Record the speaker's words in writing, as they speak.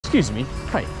Excuse me.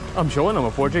 Hi, I'm Sean. I'm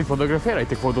a portrait photographer. I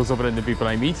take photos of random people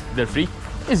I meet. They're free.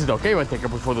 Is it okay if I take a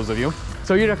couple photos of you?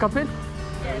 So you're a couple?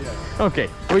 Yes. Okay.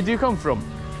 Where do you come from?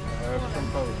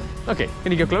 From Poland. Okay.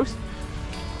 Can you get close?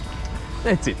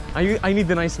 That's it. I need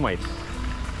a nice smile.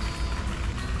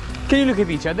 Can you look at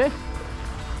each other?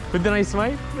 With a nice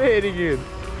smile? Very good.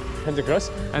 Hands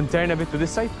across and turn a bit to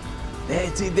this side.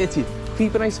 That's it, that's it.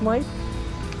 Keep a nice smile.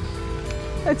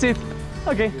 That's it.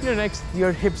 Okay, you're next.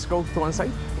 Your hips go to one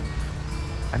side.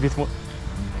 A bit more.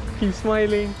 Keep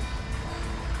smiling.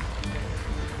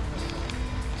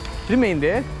 Remain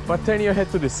there, but turn your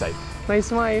head to this side. Nice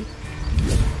smile.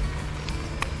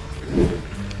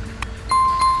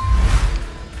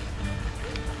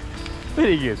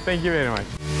 Very good. Thank you very much.